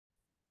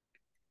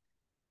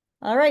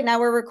All right, now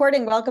we're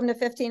recording. Welcome to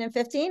 15 and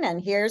 15,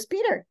 and here's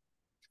Peter.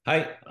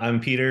 Hi, I'm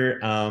Peter.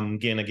 I'm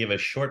going to give a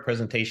short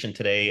presentation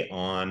today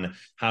on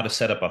how to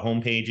set up a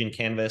homepage in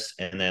Canvas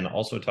and then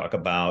also talk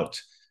about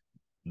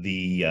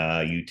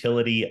the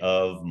utility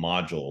of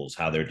modules,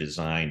 how they're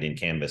designed in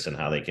Canvas and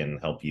how they can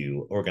help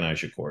you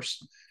organize your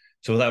course.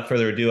 So without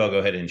further ado, I'll go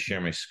ahead and share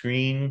my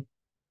screen.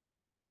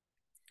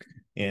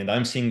 And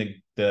I'm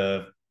seeing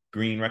the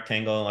green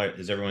rectangle.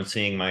 Is everyone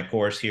seeing my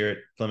course here at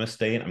Plymouth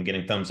State? I'm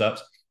getting thumbs up.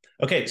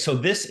 Okay, so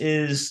this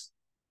is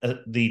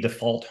the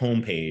default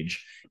homepage,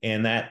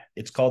 and that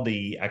it's called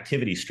the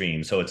activity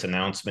stream. So it's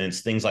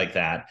announcements, things like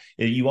that.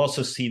 You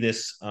also see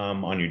this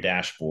on your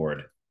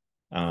dashboard.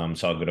 So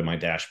I'll go to my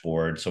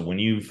dashboard. So when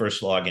you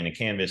first log into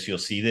Canvas, you'll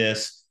see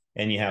this,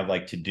 and you have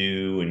like to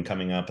do and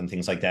coming up and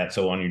things like that.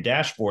 So on your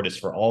dashboard, it's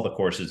for all the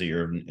courses that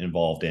you're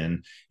involved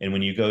in. And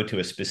when you go to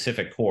a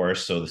specific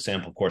course, so the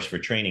sample course for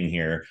training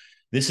here,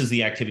 this is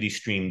the activity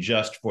stream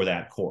just for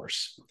that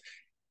course.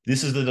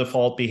 This is the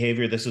default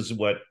behavior. This is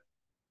what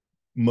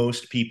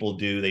most people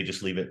do. They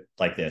just leave it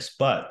like this.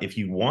 But if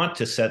you want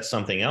to set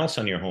something else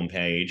on your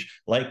homepage,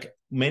 like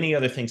many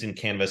other things in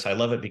Canvas, I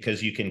love it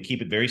because you can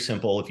keep it very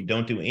simple. If you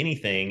don't do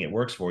anything, it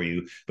works for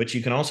you, but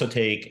you can also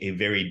take a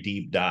very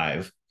deep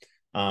dive.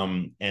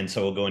 And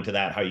so we'll go into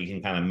that, how you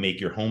can kind of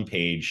make your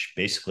homepage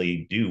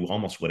basically do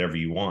almost whatever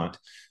you want.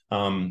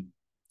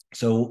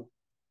 So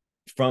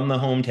from the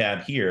home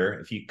tab here,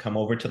 if you come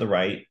over to the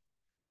right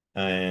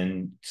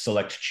and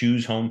select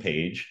choose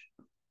homepage,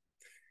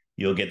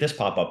 you'll get this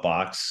pop-up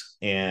box,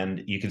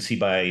 and you can see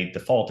by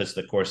default it's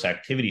the course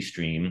activity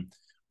stream,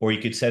 or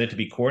you could set it to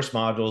be course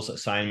modules,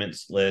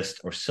 assignments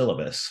list, or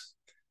syllabus.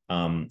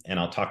 And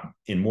I'll talk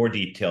in more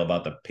detail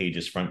about the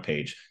page's front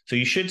page. So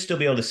you should still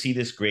be able to see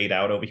this grayed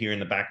out over here in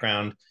the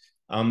background.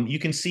 You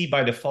can see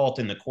by default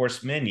in the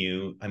course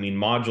menu, I mean,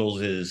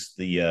 modules is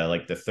the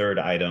like the third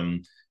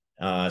item.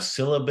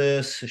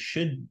 Syllabus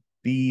should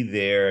be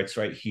there. It's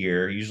right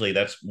here. Usually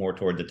that's more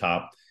toward the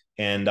top.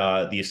 And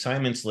the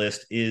assignments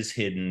list is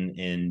hidden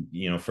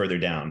in, further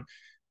down.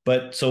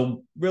 But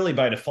so really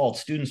by default,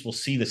 students will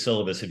see the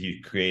syllabus if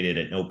you created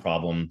it, no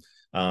problem.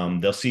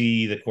 They'll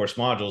see the course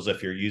modules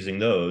if you're using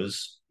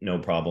those, no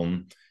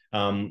problem.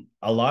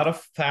 A lot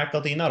of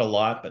faculty, not a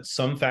lot, but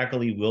some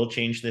faculty will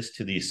change this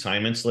to the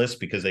assignments list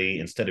because they,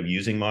 instead of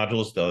using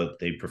modules,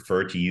 they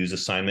prefer to use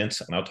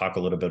assignments. And I'll talk a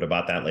little bit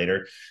about that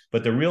later.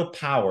 But the real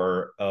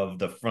power of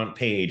the front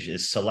page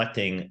is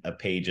selecting a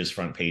page's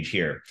front page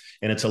here.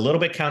 And it's a little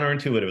bit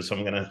counterintuitive, so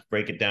I'm going to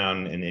break it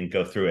down and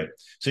go through it.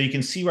 So you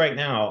can see right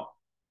now,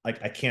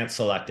 like I can't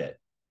select it.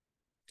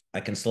 I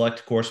can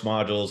select course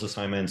modules,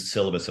 assignments,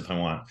 syllabus if I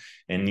want.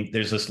 And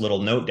there's this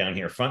little note down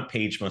here, front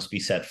page must be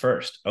set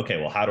first. Okay,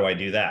 well, how do I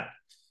do that?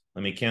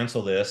 Let me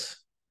cancel this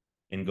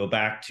and go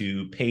back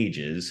to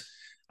pages.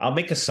 I'll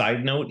make a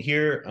side note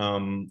here.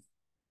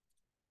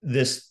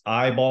 This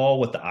eyeball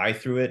with the eye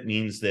through it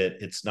means that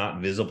it's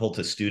not visible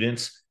to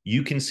students.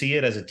 You can see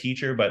it as a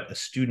teacher, but a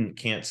student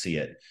can't see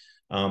it.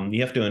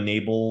 You have to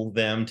enable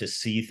them to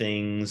see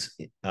things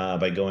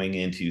by going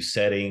into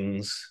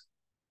settings,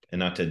 and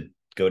not to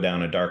go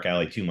down a dark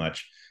alley too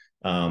much,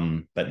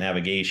 but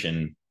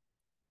navigation.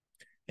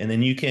 And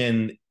then you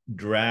can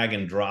drag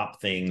and drop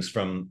things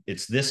from,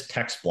 it's this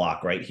text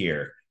block right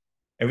here.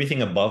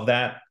 Everything above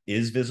that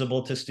is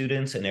visible to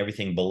students, and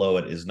everything below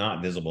it is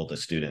not visible to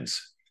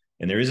students.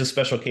 And there is a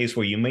special case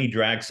where you may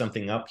drag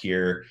something up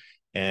here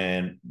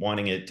and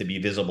wanting it to be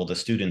visible to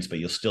students, but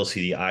you'll still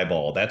see the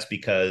eyeball. That's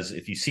because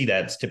if you see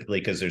that, it's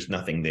typically because there's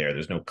nothing there.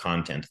 There's no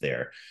content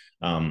there.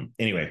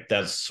 Anyway,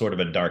 that's sort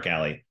of a dark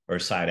alley or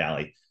side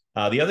alley.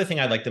 The other thing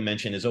I'd like to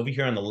mention is over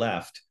here on the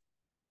left,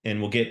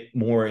 and we'll get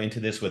more into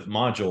this with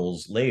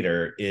modules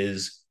later,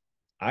 is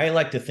I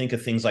like to think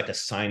of things like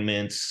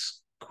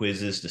assignments,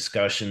 quizzes,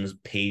 discussions,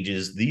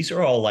 pages. These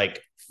are all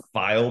like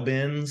file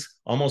bins,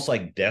 almost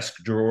like desk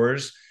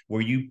drawers,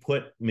 where you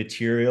put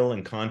material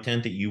and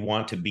content that you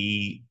want to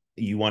be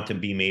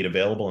made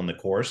available in the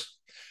course.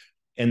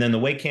 And then the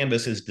way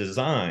Canvas is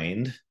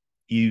designed,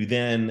 you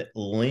then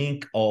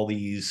link all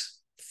these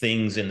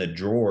things in the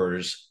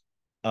drawers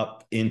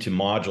up into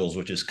modules,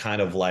 which is kind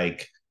of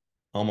like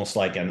almost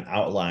like an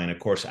outline, a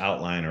course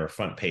outline or a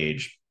front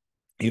page.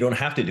 You don't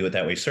have to do it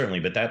that way, certainly,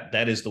 but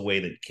that is the way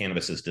that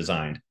Canvas is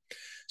designed.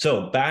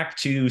 So back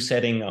to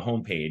setting a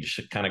home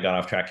page, kind of got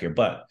off track here,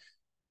 but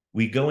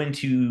we go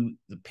into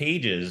the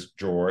pages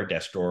drawer,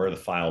 desk drawer, the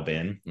file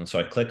bin. And so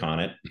I click on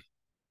it,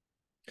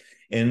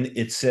 and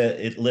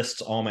it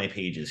lists all my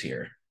pages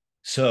here.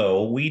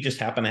 So we just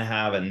happen to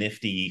have a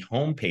nifty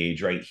home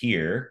page right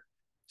here.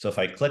 So if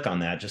I click on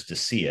that just to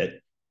see it,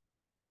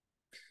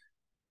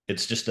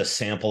 it's just a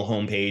sample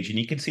homepage, and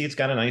you can see it's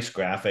got a nice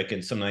graphic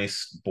and some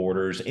nice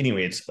borders.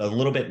 Anyway, it's a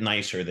little bit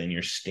nicer than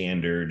your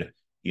standard,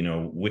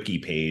 wiki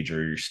page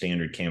or your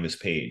standard Canvas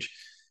page.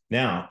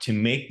 Now, to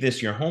make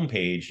this your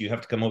homepage, you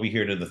have to come over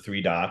here to the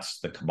three dots,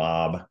 the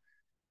kebab,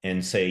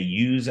 and say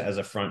use as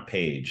a front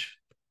page.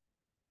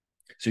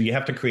 So you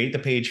have to create the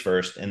page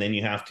first, and then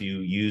you have to,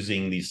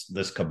 using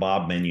this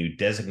kebab menu,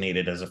 designate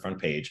it as a front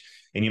page.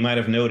 And you might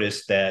have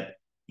noticed that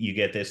you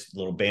get this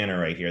little banner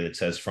right here that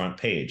says front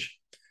page.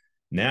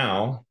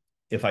 Now,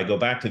 if I go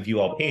back to view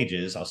all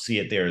pages, I'll see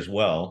it there as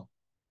well.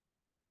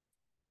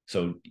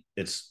 So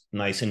it's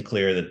nice and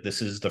clear that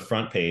this is the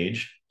front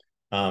page.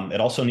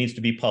 It also needs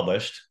to be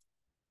published,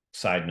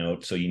 side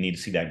note. So you need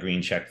to see that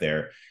green check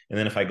there. And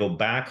then if I go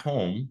back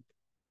home.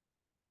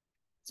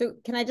 So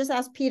can I just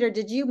ask, Peter,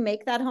 did you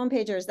make that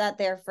homepage, or is that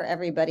there for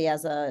everybody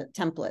as a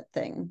template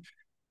thing?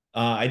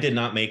 I did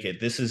not make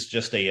it. This is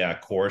just a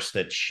course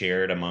that's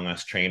shared among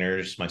us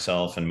trainers,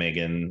 myself and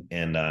Megan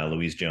and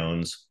Louise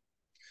Jones.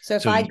 So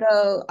if I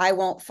go, I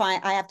won't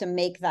find, I have to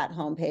make that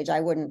homepage.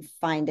 I wouldn't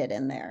find it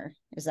in there.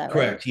 Is that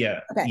correct? right? Yeah.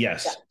 Okay.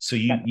 Yes. Yeah. So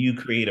you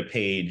create a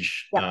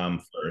page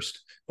first,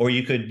 or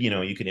you could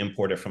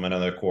import it from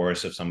another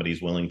course if somebody's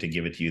willing to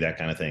give it to you, that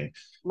kind of thing.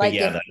 Like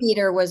if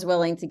Peter was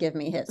willing to give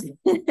me his.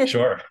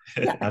 Sure.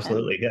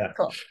 Absolutely. Yeah.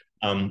 Cool.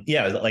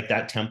 Yeah, like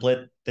that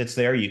template that's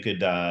there, you could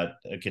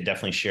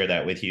definitely share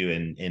that with you,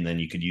 and then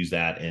you could use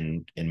that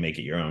and make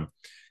it your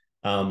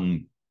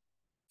own.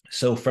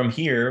 So from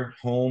here,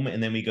 home,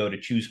 and then we go to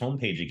choose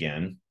homepage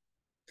again.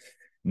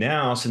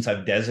 Now, since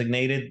I've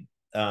designated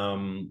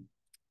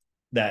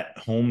that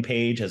home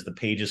page as the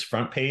page's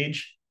front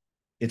page,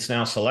 it's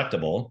now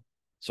selectable.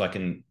 So I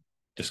can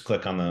just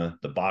click on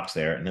the box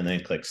there and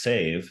then click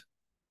save.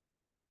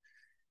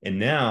 And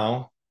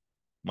now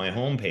my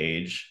home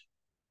page,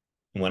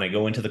 when I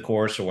go into the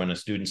course or when a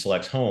student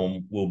selects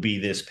home, will be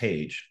this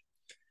page.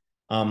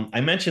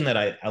 I mentioned that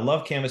I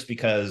love Canvas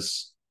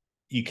because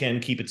you can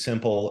keep it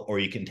simple, or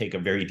you can take a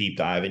very deep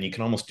dive, and you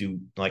can almost do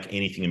like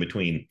anything in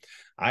between.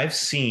 I've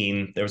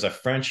seen, there was a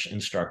French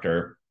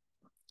instructor,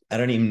 I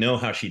don't even know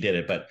how she did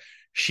it, but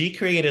she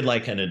created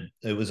like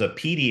it was a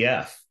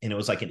PDF, and it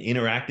was like an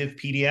interactive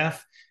PDF,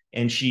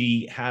 and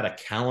she had a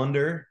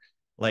calendar,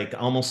 like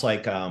almost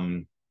like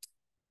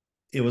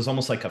it was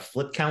almost like a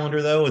flip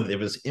calendar though. There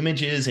was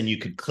images, and you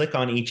could click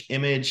on each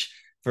image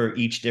for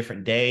each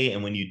different day.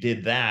 And when you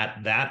did that,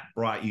 that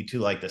brought you to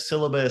like the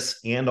syllabus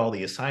and all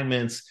the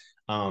assignments.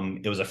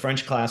 It was a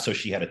French class, so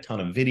she had a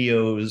ton of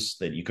videos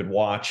that you could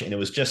watch. And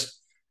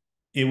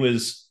it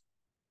was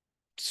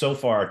so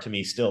far to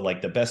me still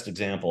like the best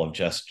example of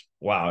just,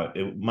 wow,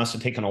 it must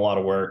have taken a lot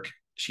of work.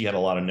 She had a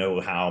lot of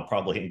know-how,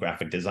 probably in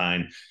graphic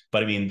design,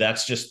 but I mean,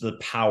 that's just the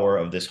power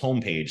of this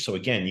homepage. So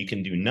again, you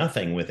can do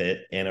nothing with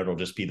it, and it'll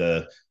just be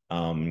the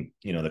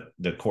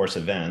course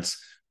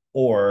events,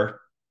 or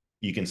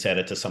you can set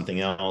it to something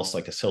else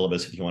like a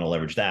syllabus if you want to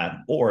leverage that,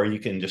 or you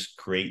can just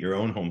create your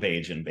own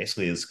homepage, and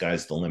basically the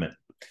sky's the limit.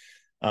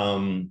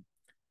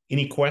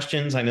 Any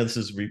questions? I know this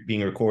is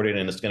being recorded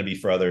and it's going to be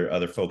for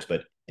other folks,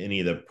 but any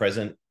of the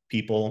present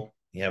people,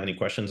 you have any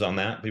questions on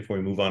that before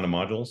we move on to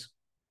modules?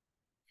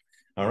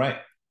 All right,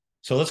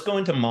 so let's go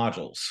into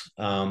modules.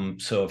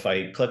 So if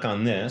I click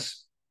on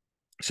this,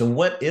 so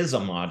what is a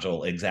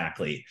module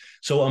exactly?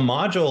 So a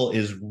module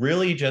is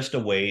really just a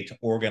way to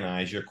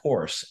organize your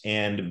course.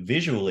 And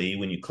visually,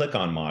 when you click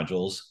on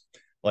modules,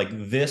 like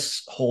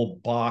this whole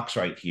box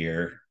right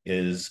here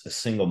is a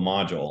single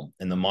module.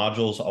 And the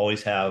modules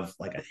always have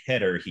like a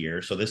header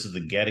here. So this is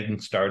the getting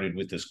started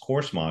with this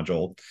course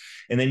module.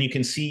 And then you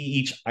can see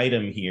each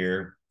item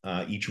here,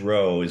 each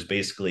row is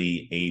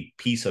basically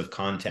a piece of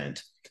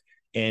content.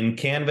 And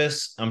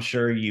Canvas, I'm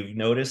sure you've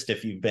noticed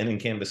if you've been in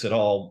Canvas at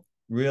all,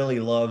 really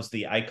loves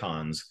the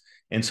icons.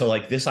 And so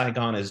like this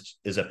icon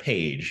is a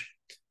page.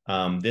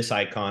 This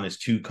icon is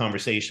 2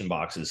 conversation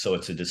boxes. So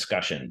it's a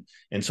discussion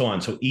and so on.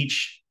 So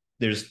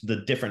there's the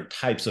different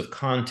types of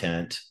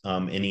content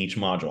in each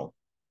module.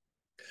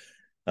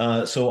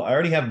 So I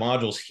already have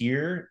modules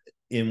here.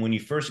 And when you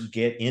first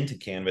get into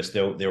Canvas,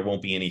 there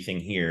won't be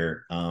anything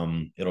here.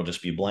 It'll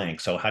just be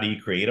blank. So how do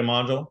you create a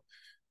module?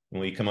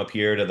 When we come up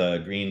here to the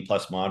green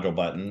plus module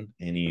button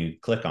and you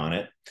click on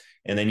it,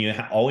 and then you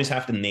always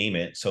have to name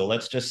it. So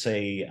let's just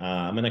say,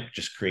 I'm going to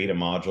just create a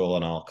module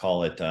and I'll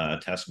call it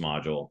test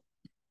module.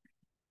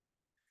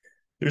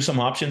 There's some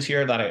options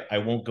here that I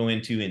won't go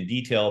into in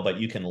detail, but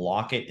you can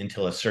lock it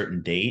until a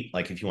certain date.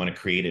 Like if you want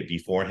to create it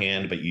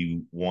beforehand, but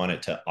you want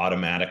it to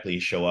automatically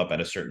show up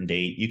at a certain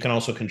date. You can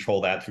also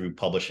control that through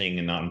publishing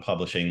and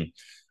non-publishing.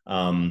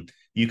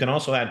 You can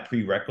also add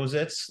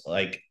prerequisites.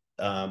 Like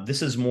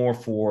this is more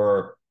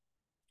for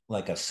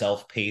like a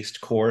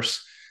self-paced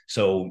course.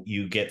 So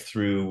you get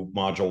through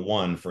module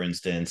 1, for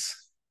instance,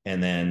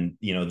 and then,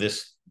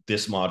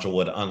 this module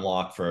would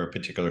unlock for a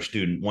particular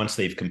student once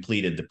they've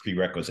completed the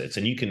prerequisites.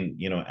 And you can,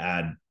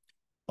 add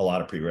a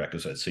lot of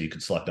prerequisites. So you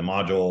could select a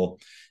module,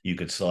 you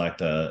could select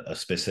a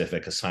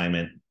specific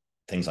assignment,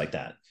 things like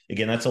that.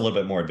 Again, that's a little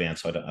bit more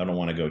advanced, so I don't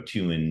want to go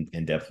too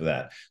in depth with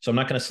that. So I'm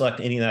not going to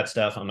select any of that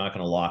stuff. I'm not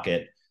going to lock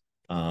it.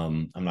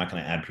 I'm not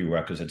going to add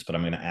prerequisites, but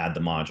I'm going to add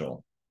the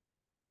module.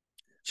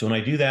 So when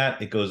I do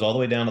that, it goes all the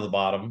way down to the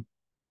bottom,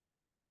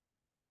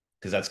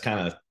 because that's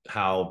kind of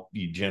how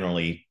you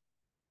generally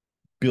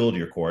build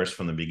your course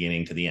from the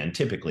beginning to the end.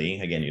 Typically,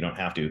 again, you don't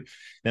have to.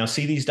 Now,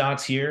 see these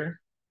dots here?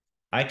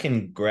 I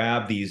can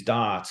grab these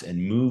dots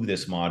and move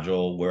this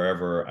module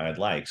wherever I'd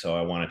like. So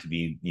I want it to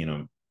be,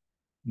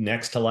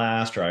 next to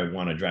last, or I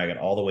want to drag it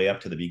all the way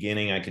up to the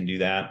beginning, I can do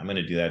that. I'm going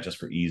to do that just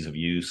for ease of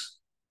use.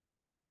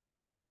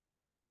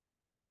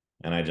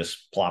 And I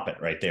just plop it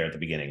right there at the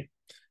beginning.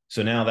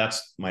 So now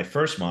that's my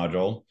first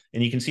module,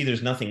 and you can see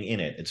there's nothing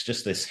in it. It's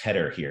just this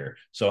header here.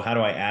 So how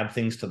do I add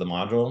things to the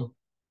module?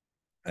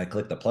 I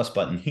click the plus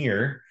button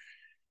here,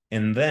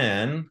 and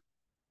then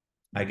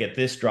I get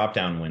this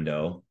drop-down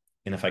window.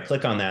 And if I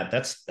click on that,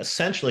 that's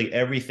essentially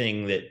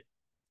everything that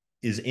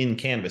is in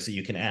Canvas that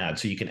you can add.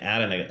 So you can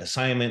add an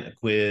assignment, a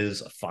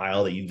quiz, a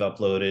file that you've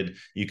uploaded.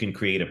 You can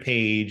create a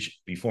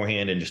page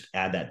beforehand and just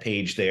add that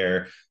page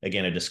there.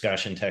 Again, a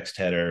discussion, text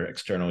header,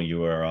 external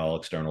URL,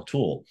 external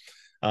tool.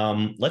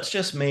 Let's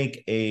just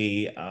make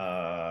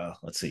a,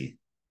 let's see.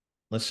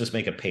 Let's just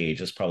make a page.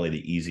 That's probably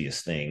the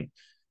easiest thing.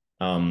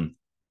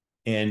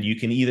 And you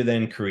can either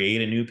then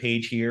create a new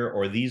page here,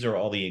 or these are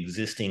all the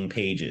existing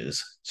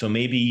pages. So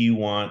maybe you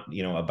want,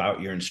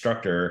 about your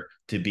instructor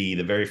to be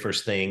the very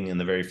first thing in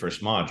the very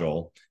first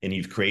module, and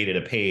you've created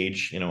a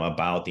page,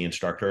 about the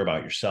instructor,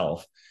 about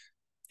yourself,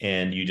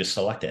 and you just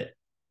select it.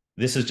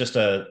 This is just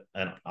an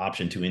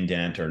option to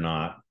indent or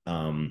not.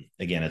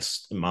 Again,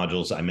 it's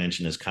modules I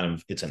mentioned is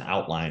it's an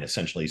outline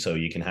essentially. So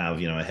you can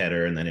have, a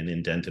header and then an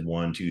indented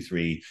 1, 2,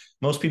 3.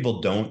 Most people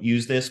don't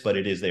use this, but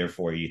it is there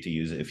for you to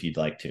use it if you'd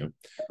like to.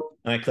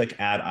 And I click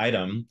add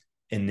item.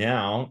 And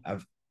now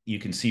you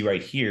can see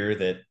right here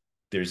that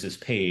there's this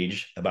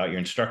page about your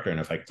instructor. And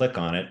if I click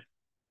on it,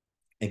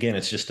 again,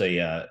 it's just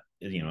a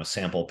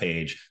sample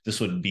page. This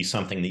would be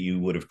something that you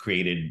would have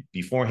created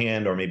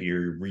beforehand, or maybe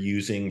you're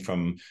reusing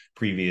from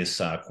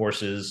previous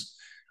courses.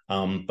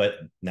 But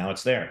now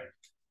it's there.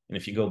 And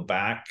if you go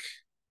back,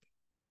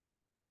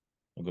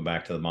 we'll go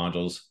back to the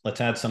modules.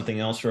 Let's add something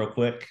else real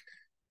quick.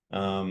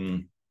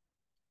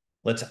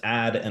 Let's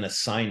add an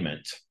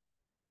assignment,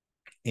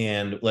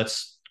 and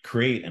let's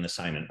create an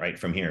assignment right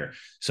from here.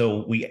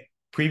 So we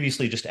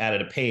previously just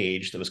added a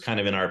page that was kind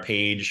of in our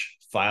page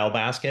file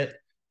basket.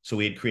 So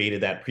we had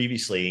created that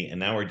previously, and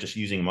now we're just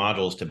using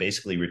modules to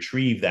basically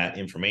retrieve that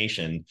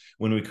information.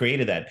 When we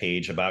created that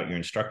page about your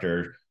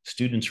instructor,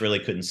 students really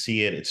couldn't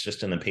see it. It's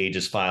just in the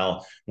pages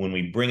file. When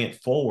we bring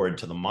it forward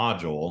to the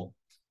module,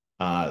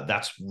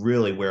 that's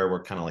really where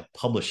we're kind of like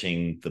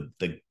publishing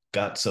the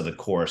guts of the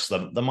course.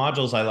 The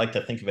modules, I like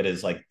to think of it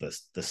as like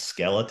the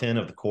skeleton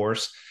of the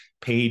course.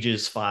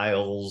 Pages,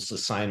 files,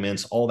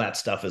 assignments, all that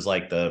stuff is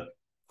like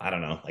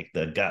like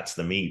the guts,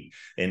 the meat.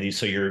 And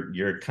so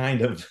you're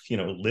kind of,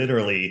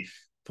 literally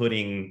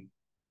putting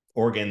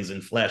organs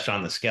and flesh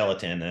on the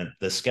skeleton. And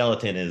the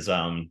skeleton is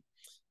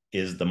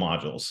the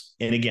modules.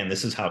 And again,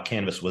 this is how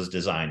Canvas was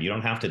designed. You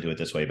don't have to do it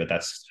this way, but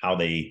that's how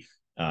they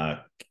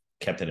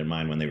kept it in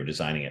mind when they were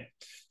designing it.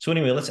 So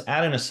anyway, let's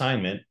add an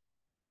assignment,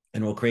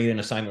 and we'll create an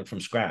assignment from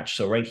scratch.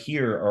 So right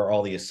here are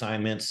all the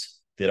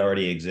assignments that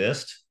already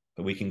exist,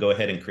 but we can go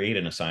ahead and create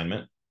an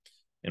assignment,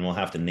 and we'll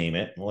have to name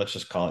it. Well, let's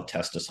just call it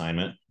test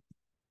assignment.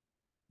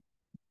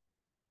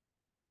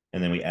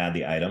 And then we add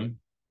the item.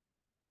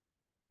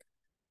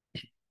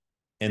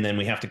 And then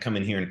we have to come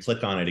in here and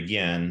click on it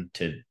again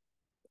to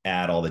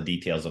add all the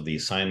details of the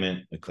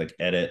assignment. We click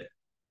edit.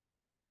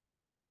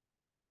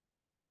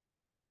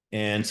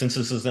 And since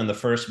this is in the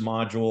first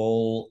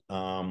module,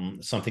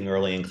 something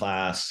early in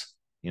class,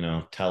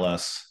 tell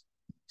us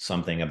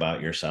something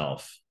about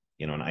yourself,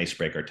 an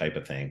icebreaker type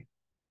of thing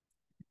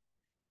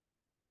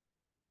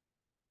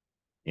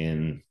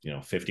in,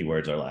 50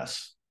 words or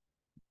less.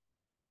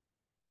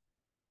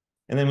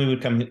 And then we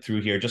would come through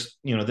here, just,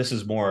 this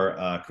is more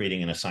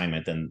creating an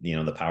assignment than,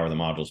 the power of the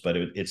modules, but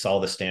it's all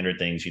the standard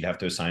things. You'd have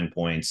to assign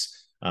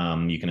points.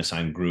 You can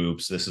assign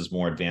groups. This is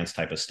more advanced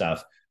type of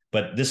stuff.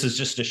 But this is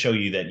just to show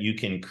you that you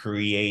can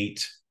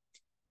create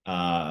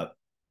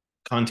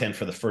content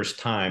for the first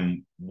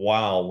time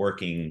while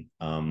working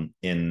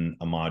in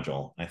a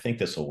module. I think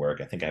this will work.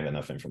 I think I have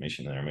enough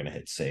information there. I'm going to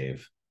hit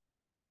save.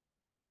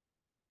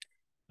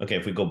 Okay,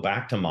 if we go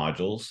back to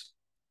modules,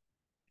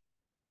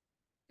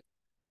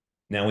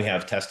 now we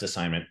have test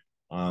assignment.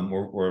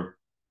 We're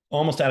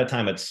almost out of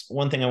time. It's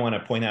one thing I want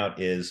to point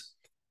out is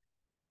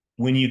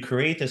when you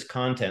create this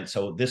content,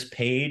 so this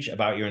page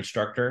about your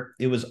instructor,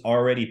 it was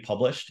already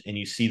published, and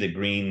you see the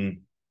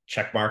green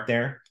check mark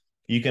there.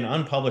 You can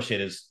unpublish it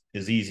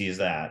as easy as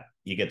that.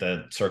 You get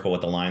the circle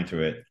with the line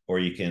through it, or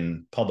you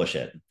can publish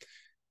it.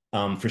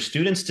 For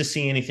students to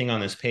see anything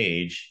on this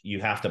page, you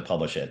have to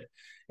publish it.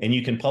 And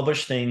you can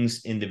publish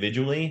things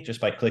individually just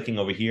by clicking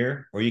over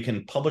here, or you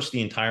can publish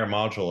the entire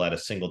module at a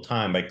single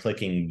time by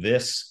clicking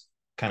this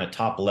kind of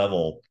top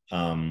level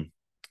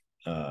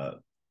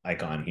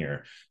icon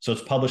here. So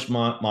it's published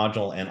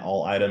module and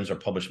all items, or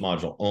published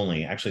module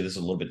only. Actually, this is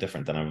a little bit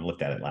different than I've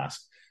looked at it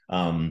last.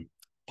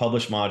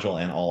 Published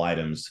module and all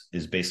items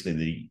is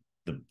basically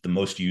the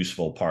most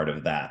useful part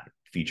of that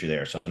feature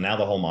there. So now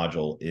the whole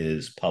module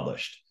is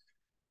published.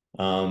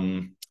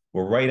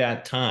 We're right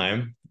at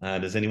time.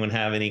 Does anyone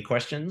have any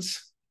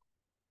questions?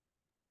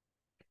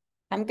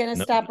 I'm going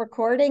to stop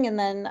recording, and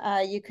then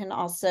you can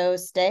also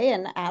stay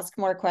and ask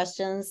more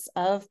questions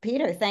of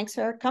Peter. Thanks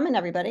for coming,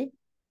 everybody.